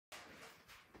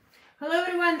Hello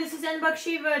everyone, this is Anbak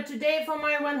Shiva. Today for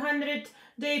my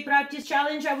 100-day practice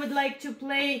challenge, I would like to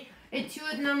play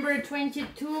Etude number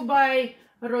 22 by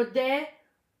Rodet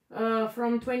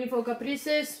from 24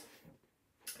 Caprices,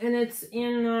 and it's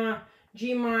in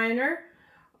G minor,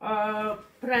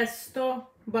 presto,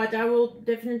 but I will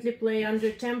definitely play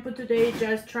under tempo today,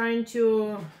 just trying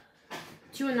to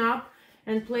tune up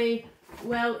and play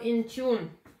well in tune.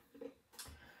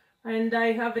 And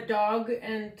I have a dog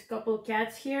and a couple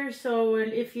cats here, so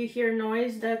if you hear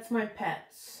noise, that's my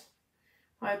pets.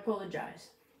 I apologize.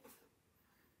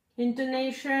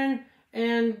 Intonation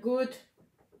and good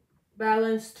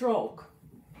balanced stroke.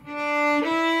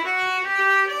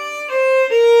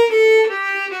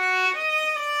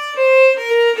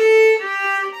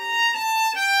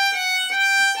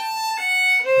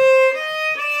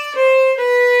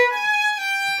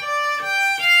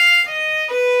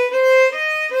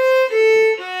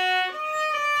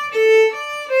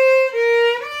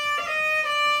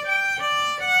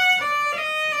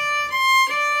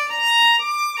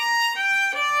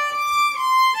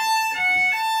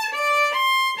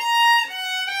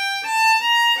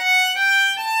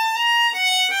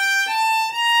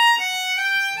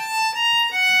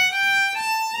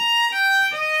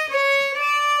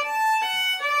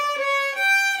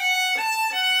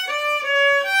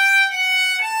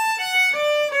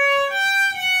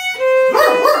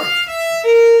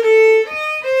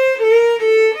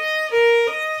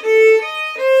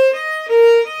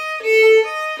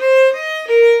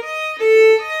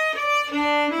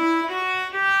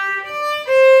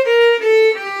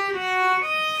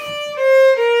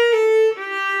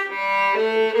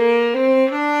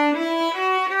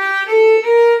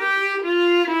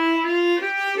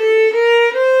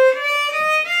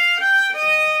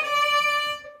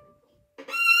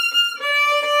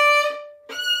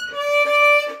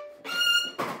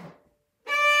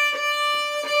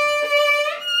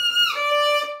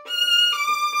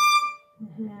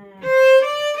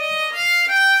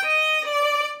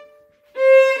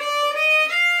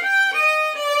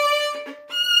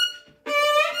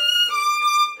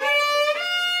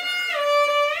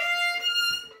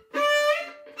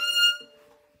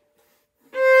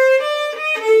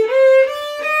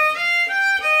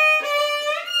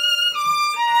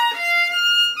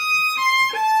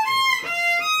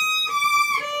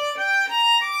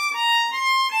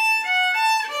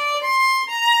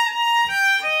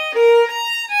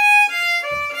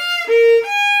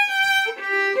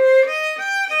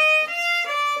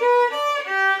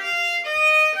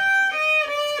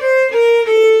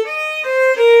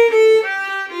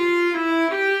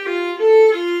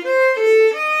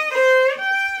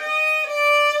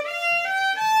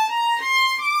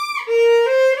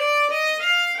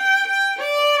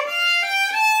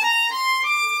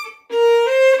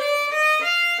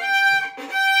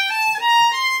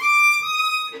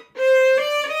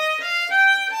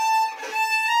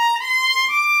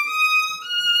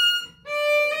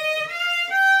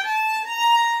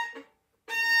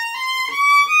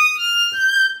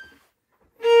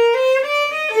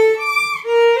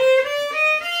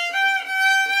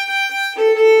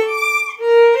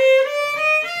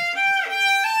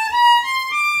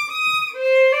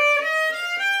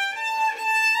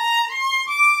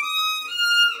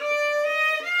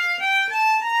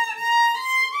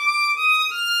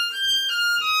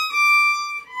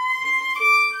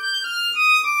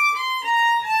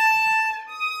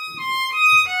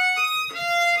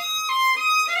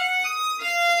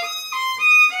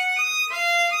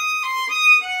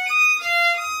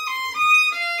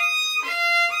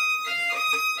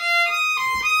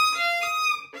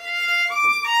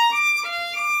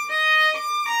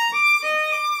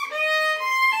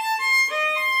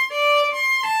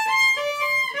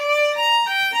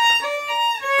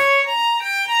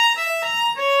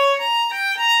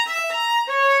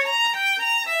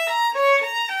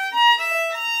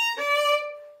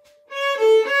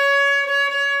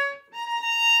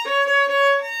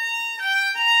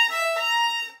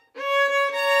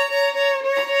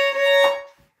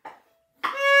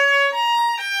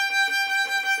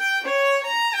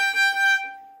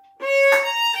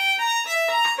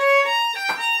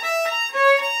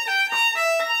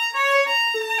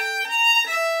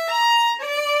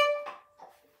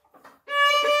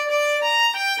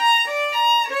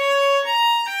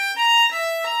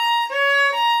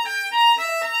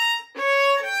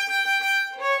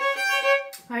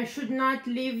 I should not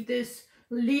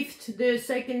lift the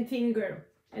second finger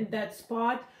at that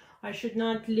spot. I should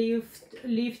not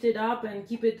lift it up and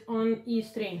keep it on E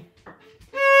string.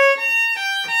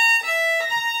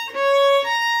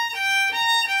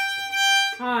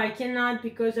 I cannot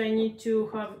because I need to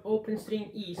have open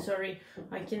string E. Sorry,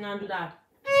 I cannot do that.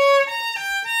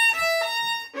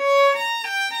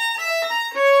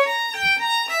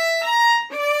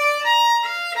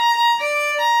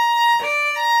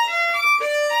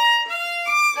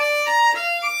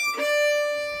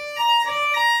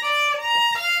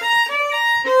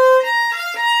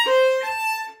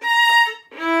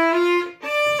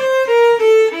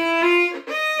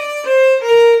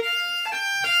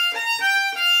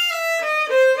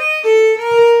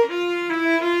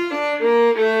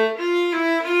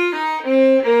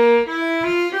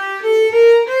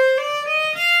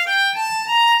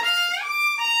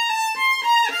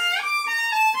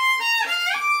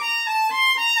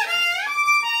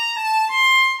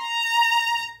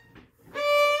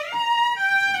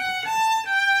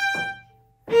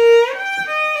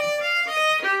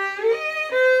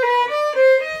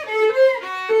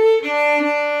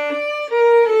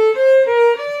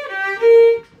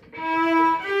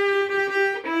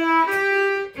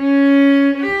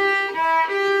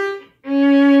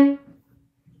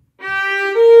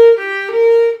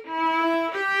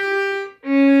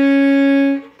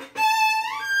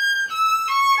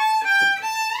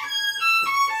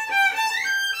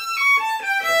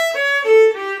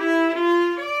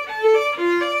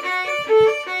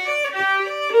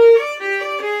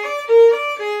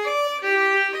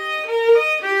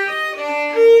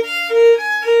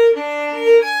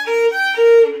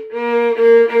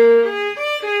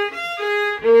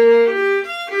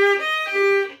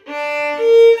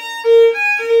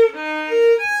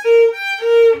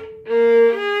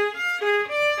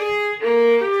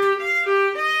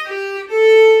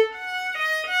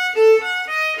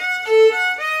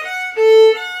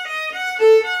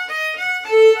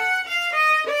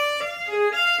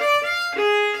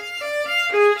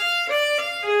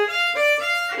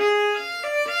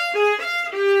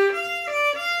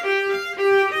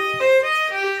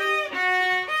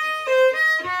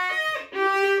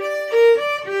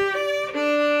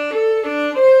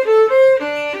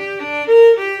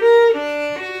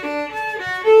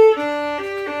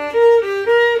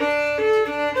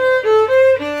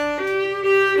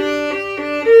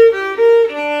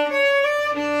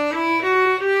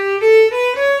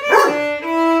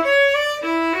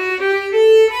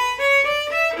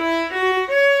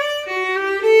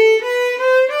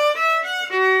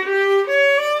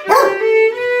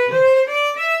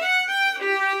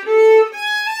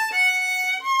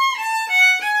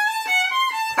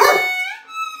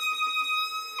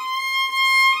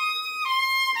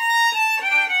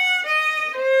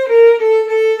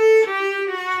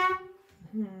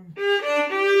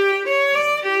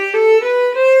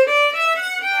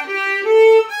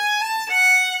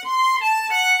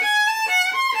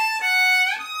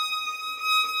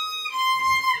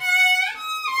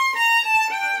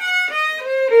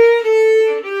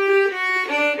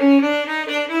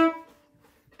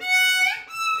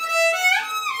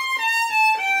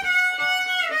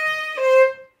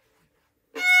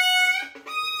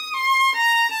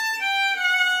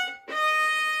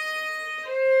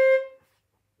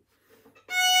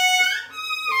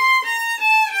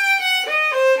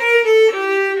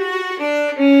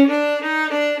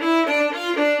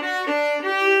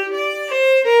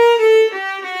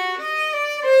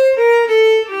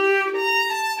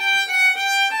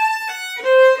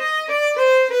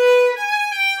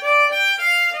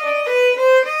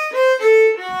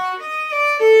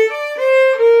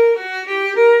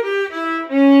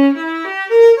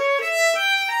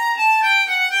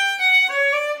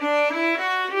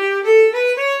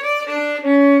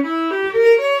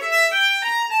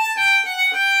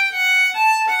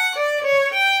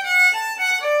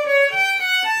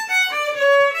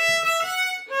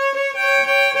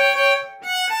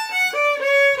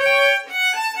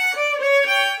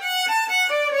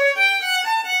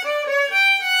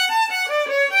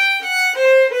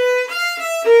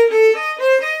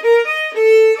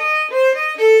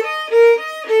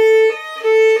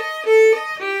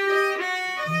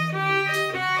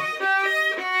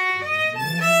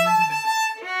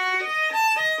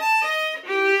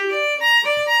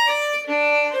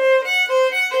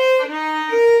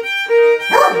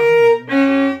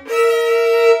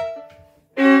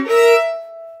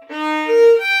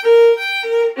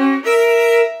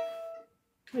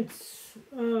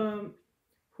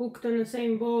 hooked on the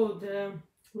same bow, the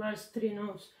last three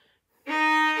notes.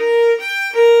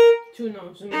 Two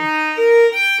notes.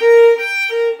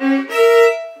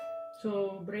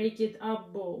 So break it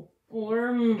up bow.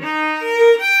 Or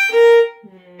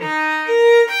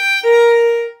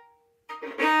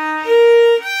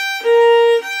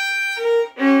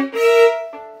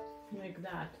like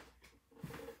that.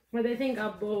 But I think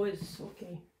our bow is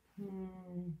okay.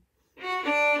 Mm.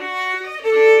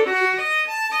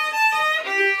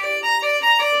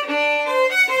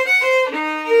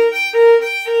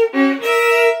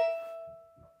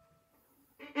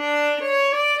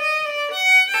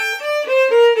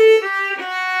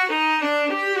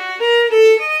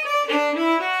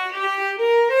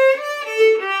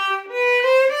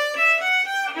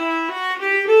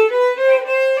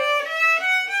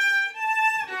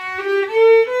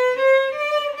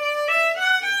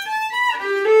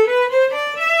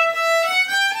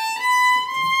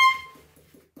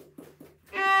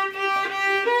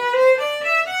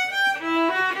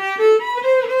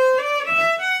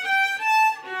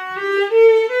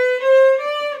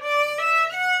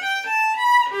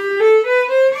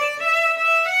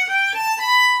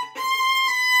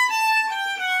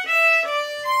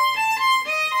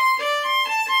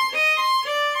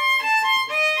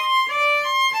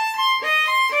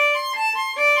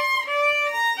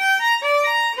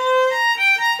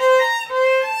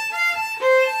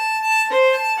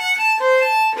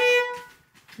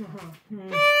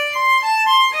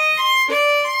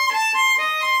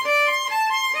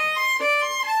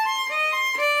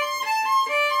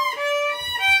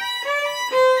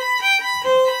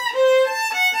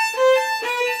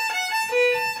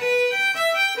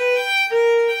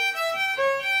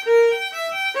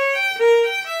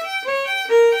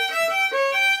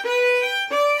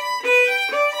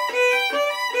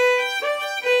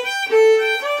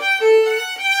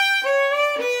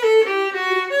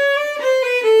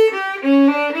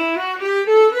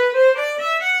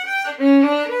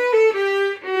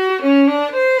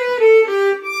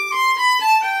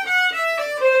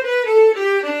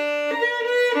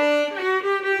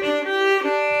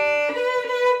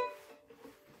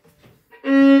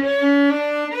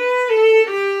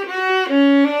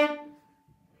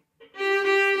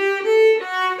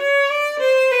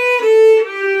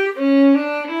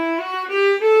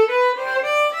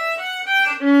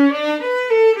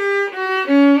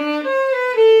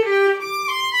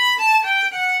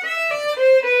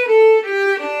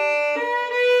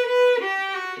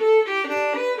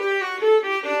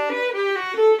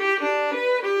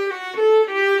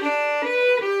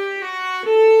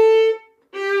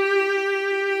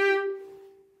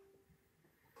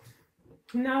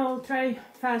 Now I'll try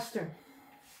faster.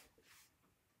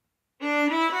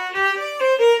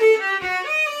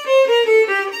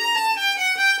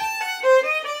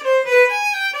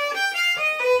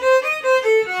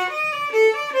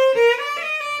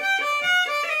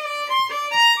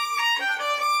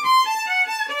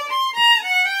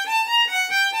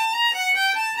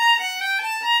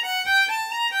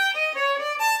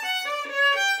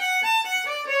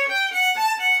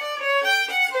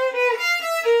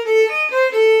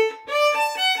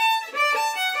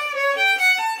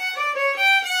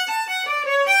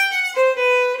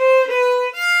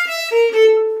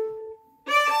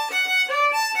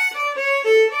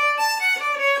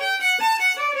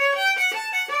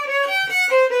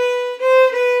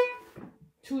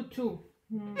 Two.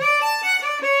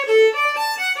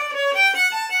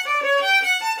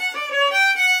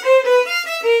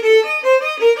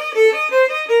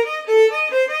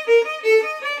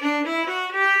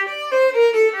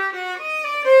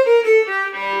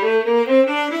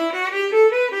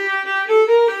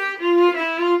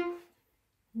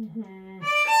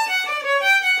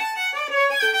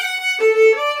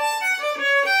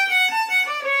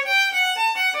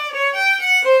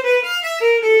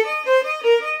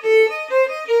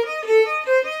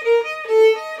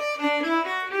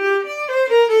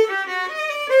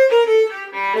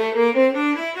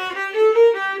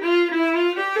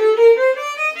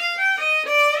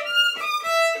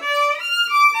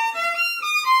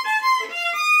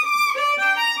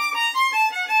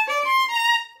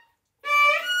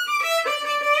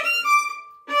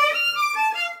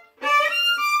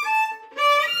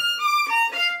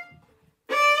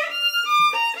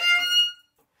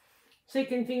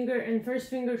 Second finger and first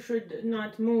finger should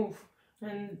not move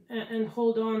and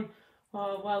hold on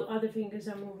while other fingers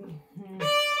are moving.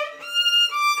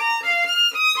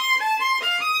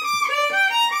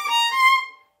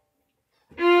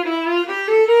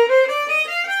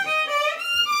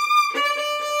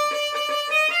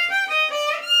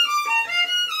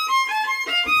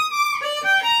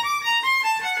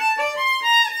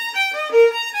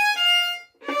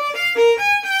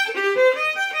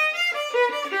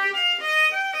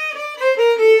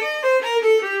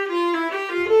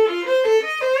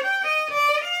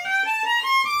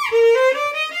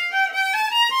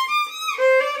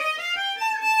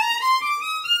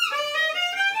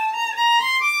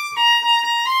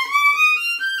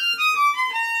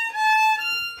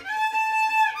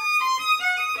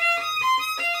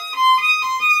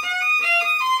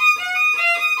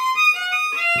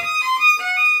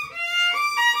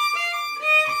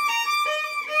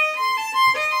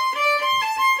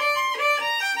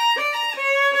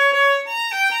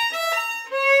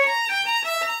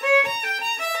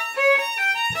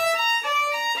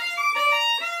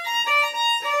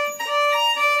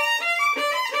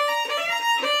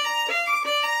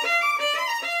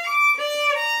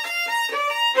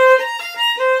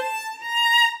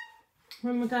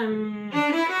 time.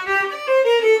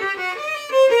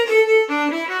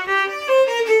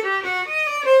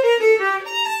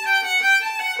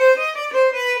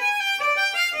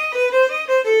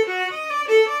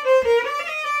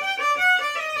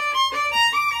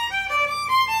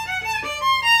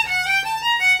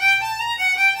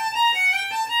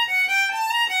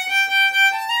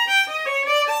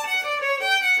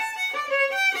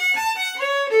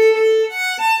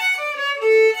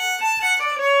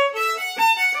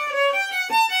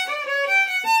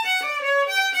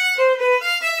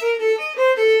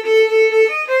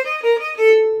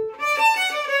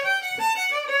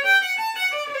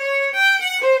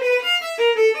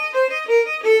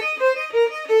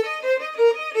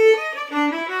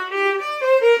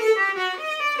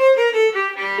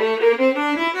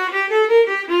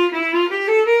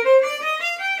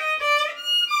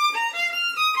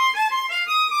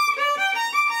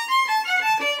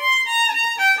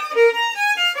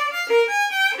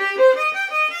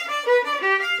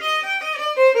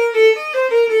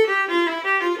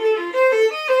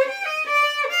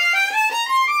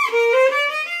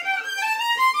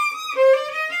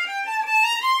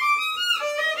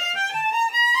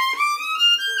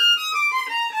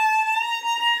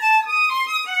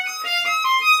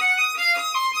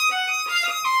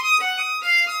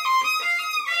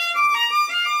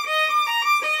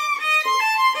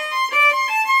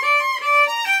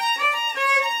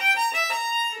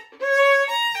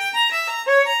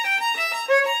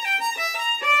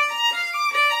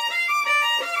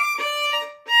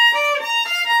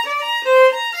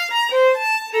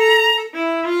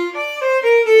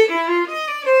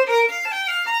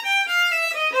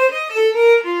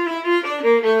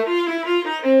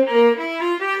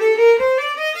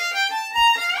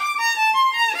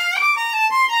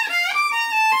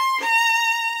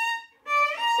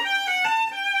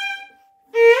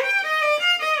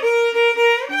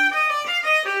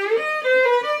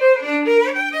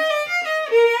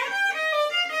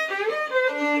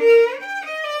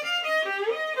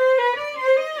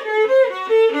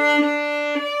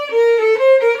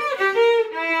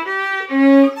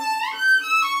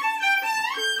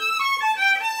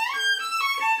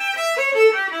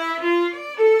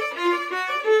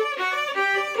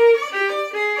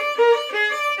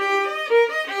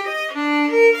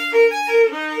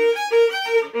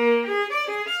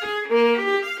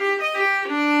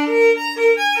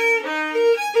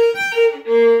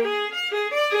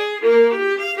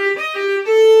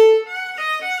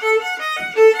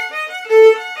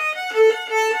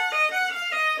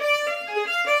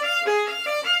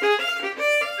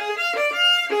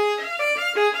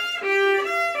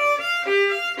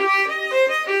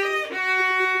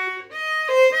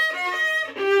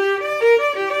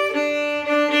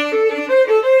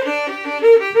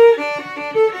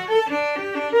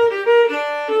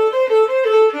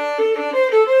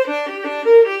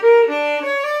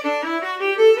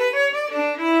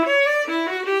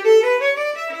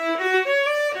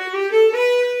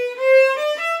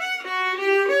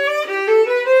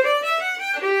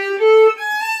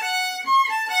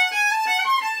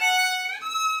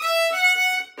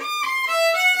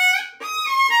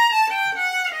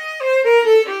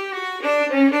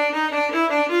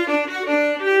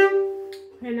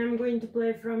 To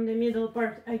play from the middle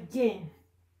part again,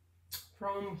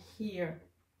 from here.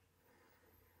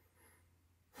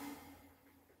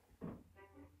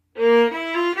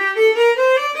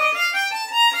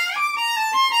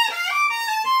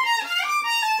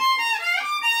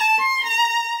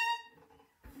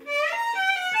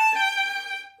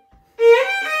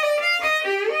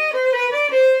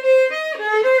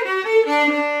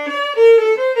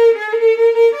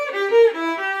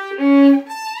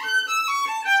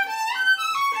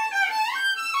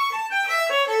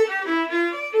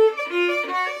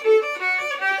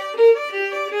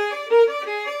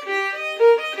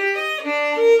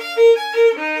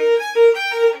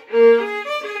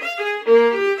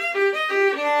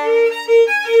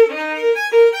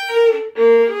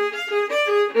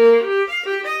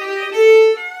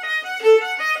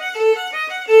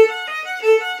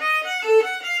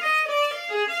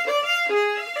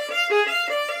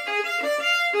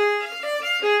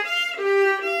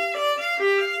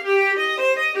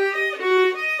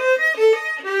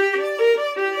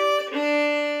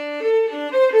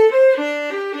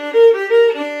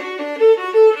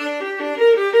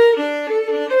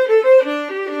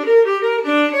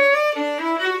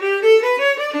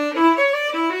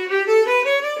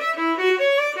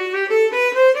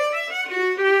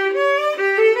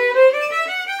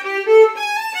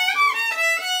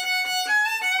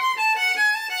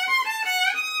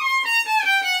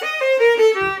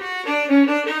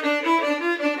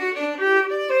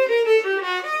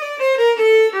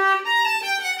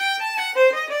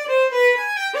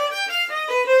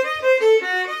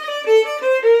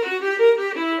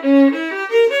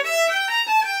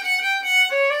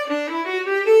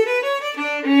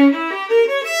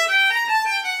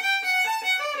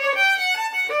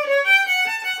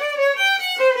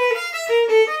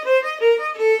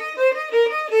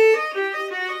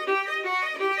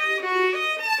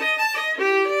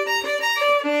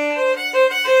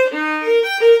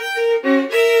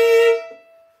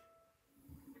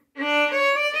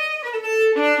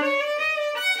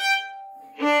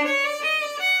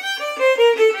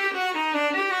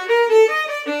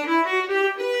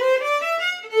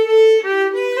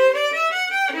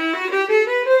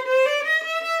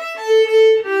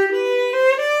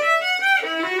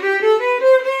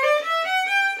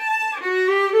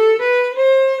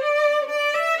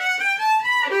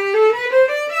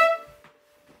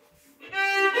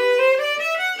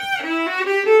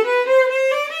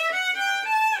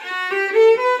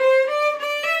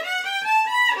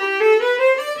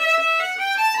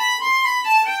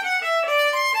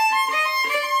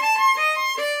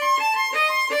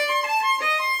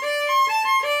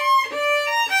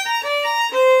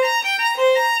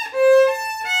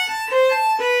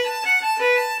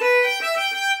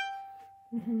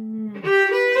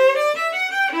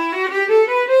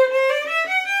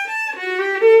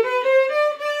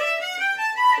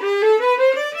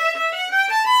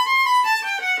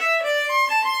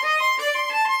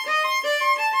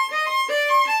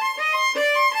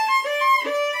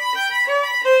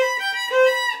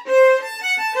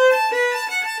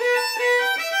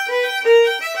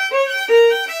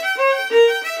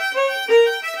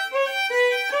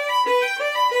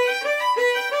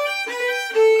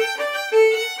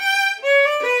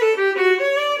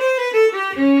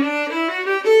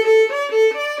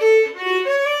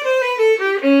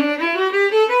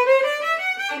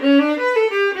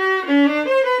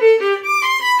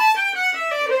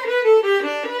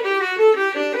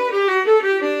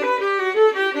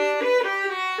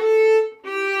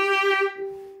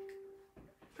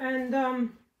 And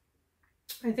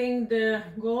I think the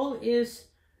goal is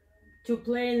to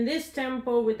play in this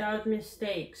tempo without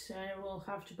mistakes. I will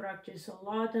have to practice a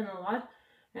lot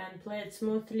and play it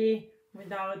smoothly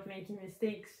without making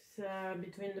mistakes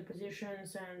between the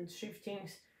positions and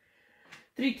shiftings.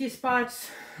 Tricky spots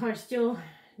are still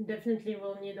definitely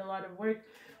will need a lot of work,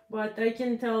 but I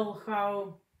can tell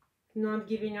how not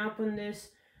giving up on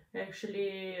this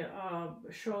actually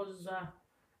shows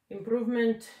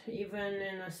improvement even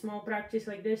in a small practice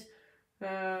like this.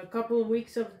 A couple of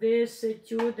weeks of this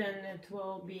etude and it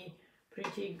will be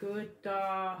pretty good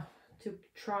to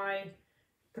try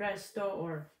presto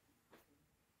or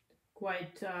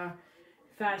quite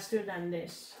faster than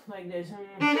this, like this.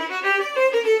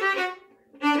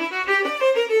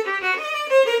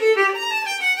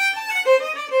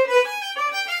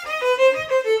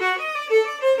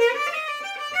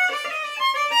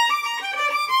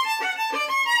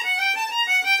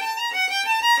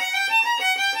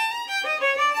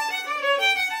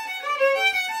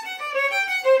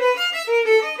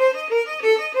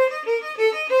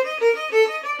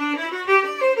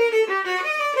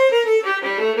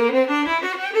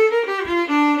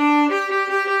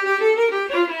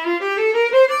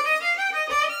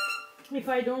 If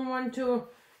I don't want to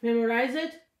memorize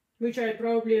it, which I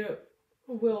probably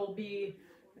will be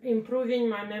improving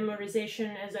my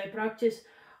memorization as I practice,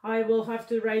 I will have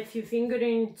to write few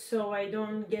fingering so I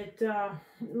don't get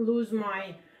lose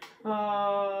my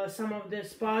some of the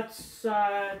spots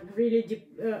really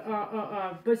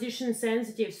position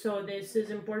sensitive, so this is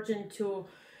important to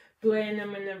play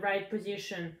them in the right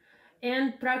position.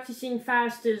 And practicing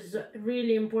fast is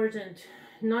really important,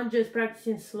 not just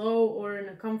practicing slow or in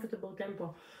a comfortable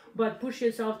tempo, but push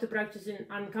yourself to practice in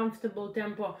uncomfortable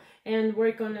tempo and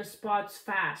work on the spots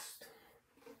fast,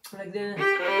 like this.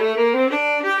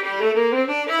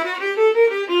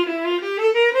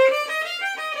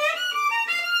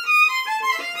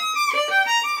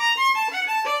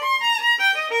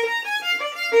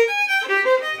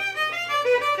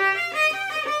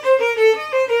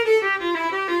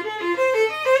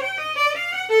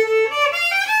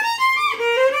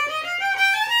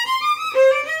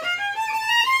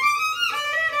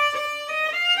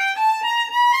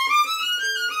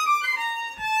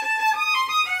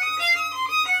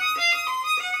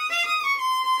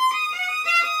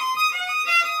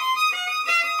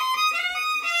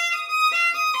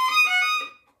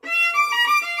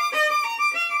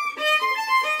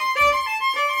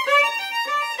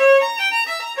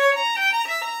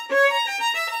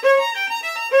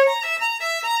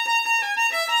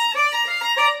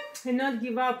 And not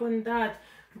give up on that,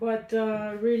 but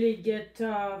really get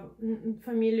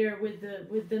familiar with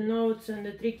the notes and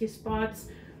the tricky spots.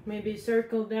 Maybe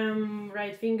circle them,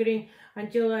 right fingering,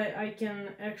 until I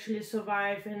can actually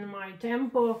survive in my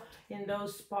tempo in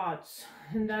those spots.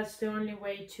 And that's the only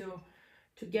way to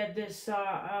get this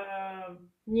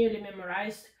nearly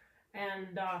memorized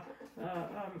and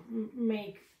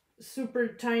make super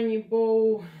tiny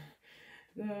bow,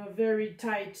 very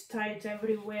tight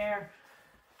everywhere.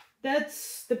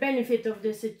 That's the benefit of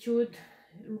this etude.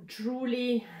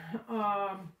 Truly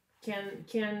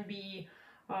can be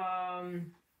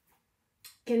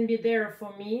there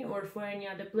for me or for any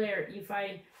other player if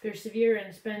I persevere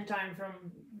and spend time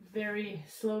from very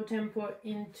slow tempo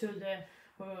into the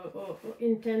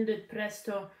intended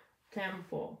presto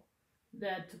tempo.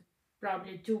 That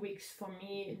probably 2 weeks for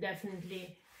me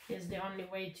definitely is the only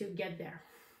way to get there.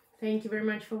 Thank you very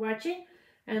much for watching,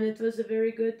 and it was a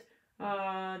very good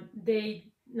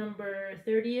day number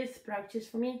 30th practice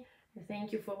for me.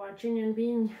 Thank you for watching and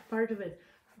being part of it.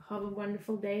 Have a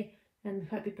wonderful day and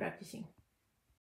happy practicing.